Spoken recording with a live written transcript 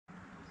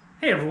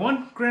Hey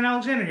everyone, Grant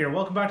Alexander here.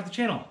 Welcome back to the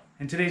channel.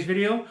 In today's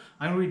video,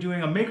 I'm going to be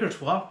doing a maker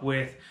swap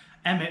with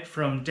Emmett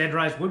from Dead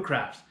Rise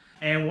Woodcrafts.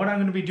 And what I'm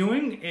going to be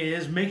doing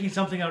is making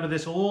something out of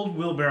this old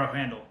wheelbarrow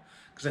handle,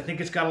 because I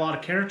think it's got a lot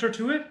of character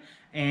to it,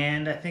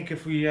 and I think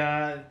if we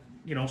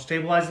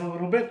stabilize it a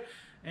little bit,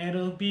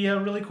 it'll be a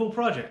really cool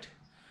project.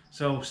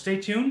 So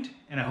stay tuned,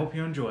 and I hope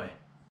you enjoy.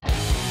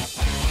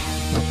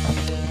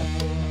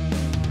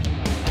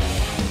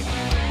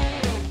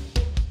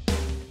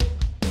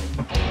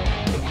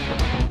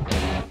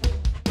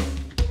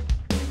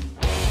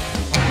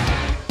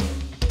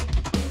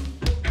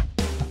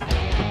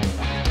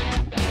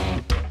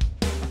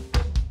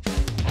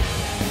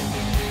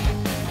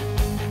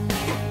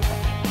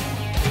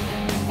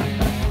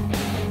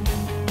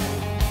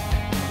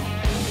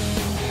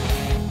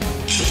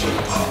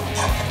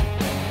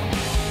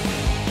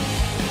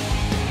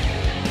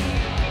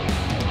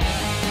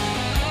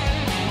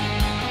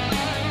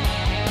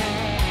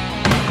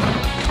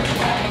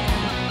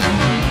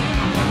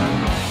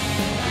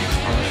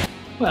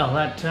 Well,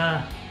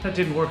 that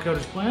didn't work out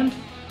as planned.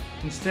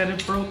 Instead,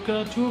 it broke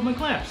two of my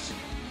clamps.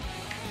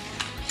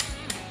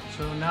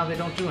 So now they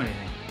don't do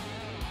anything.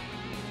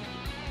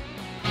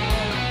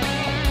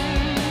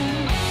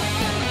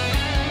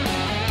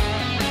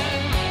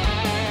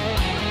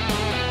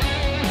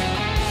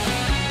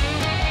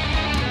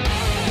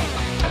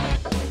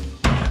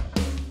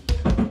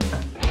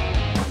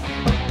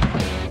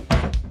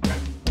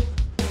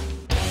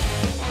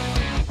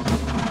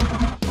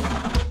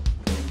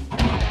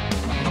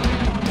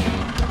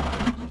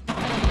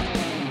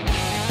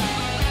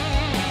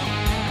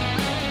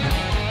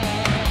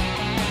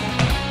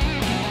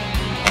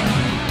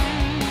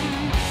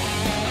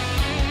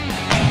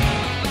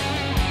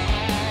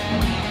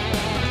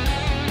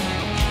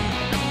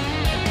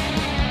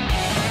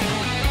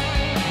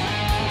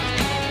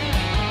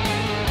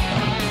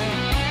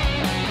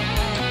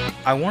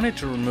 I wanted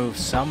to remove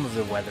some of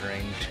the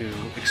weathering to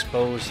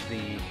expose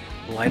the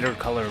lighter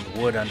colored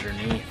wood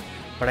underneath,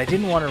 but I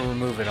didn't want to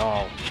remove it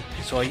all,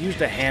 so I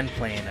used a hand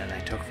plane and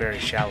I took very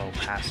shallow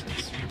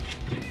passes.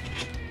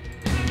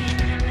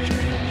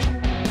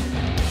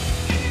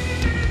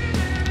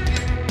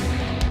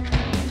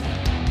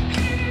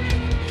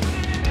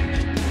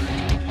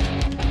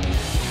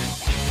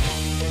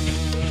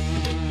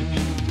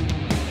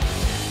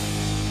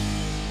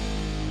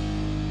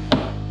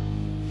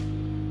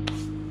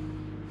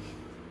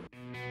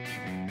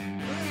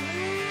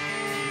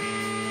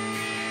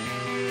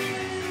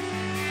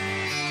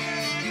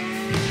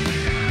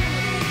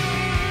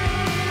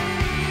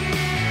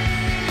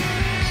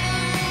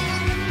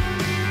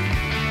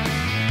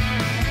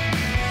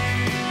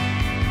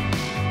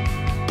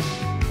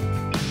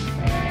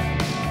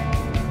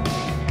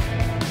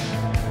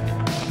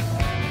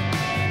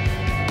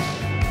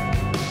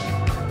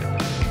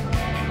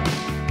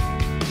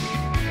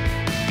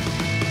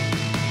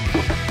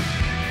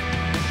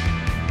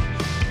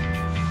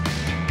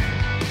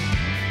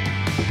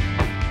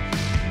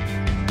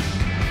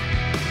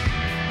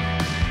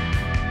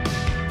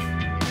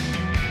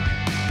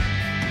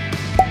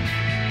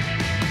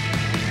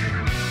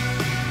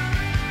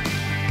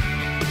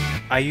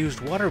 I used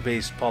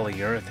water-based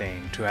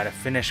polyurethane to add a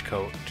finish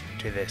coat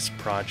to this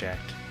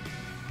project.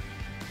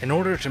 In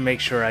order to make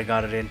sure I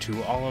got it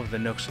into all of the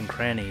nooks and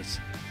crannies,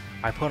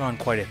 I put on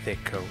quite a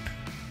thick coat.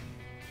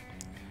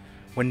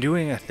 When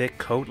doing a thick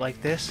coat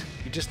like this,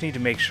 you just need to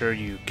make sure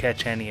you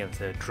catch any of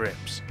the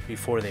drips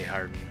before they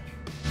harden.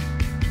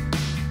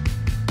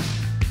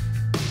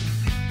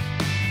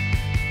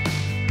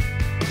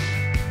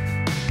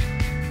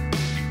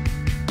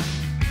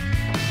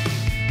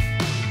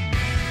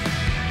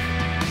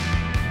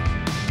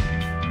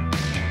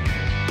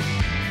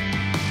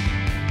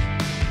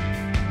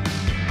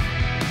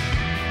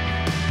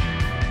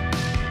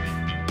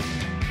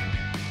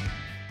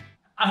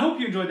 I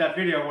hope you enjoyed that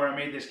video where I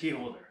made this key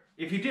holder.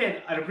 If you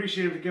did, I'd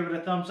appreciate it if you give it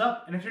a thumbs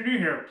up, and if you're new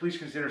here, please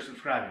consider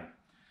subscribing.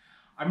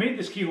 I made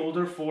this key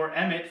holder for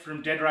Emmett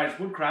from Dead Rise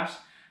Woodcrafts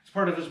as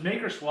part of his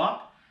maker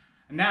swap,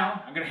 and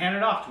now I'm going to hand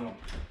it off to him.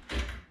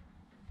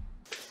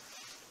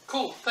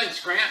 Cool,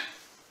 thanks Grant.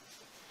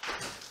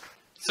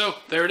 So,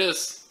 there it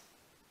is.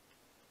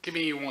 Give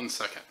me 1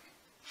 second.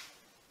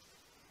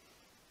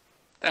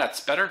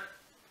 That's better.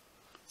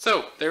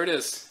 So, there it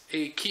is.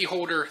 A key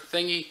holder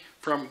thingy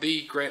from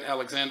the Grant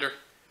Alexander.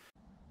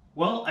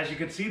 Well, as you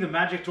can see, the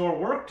magic door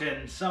worked,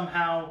 and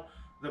somehow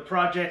the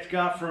project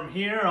got from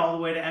here all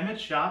the way to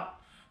Emmett's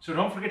shop. So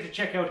don't forget to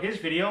check out his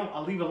video.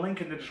 I'll leave a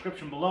link in the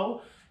description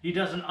below. He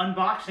does an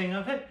unboxing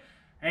of it,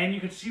 and you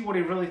can see what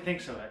he really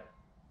thinks of it.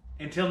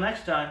 Until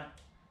next time,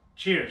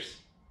 cheers,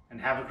 and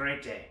have a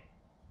great day.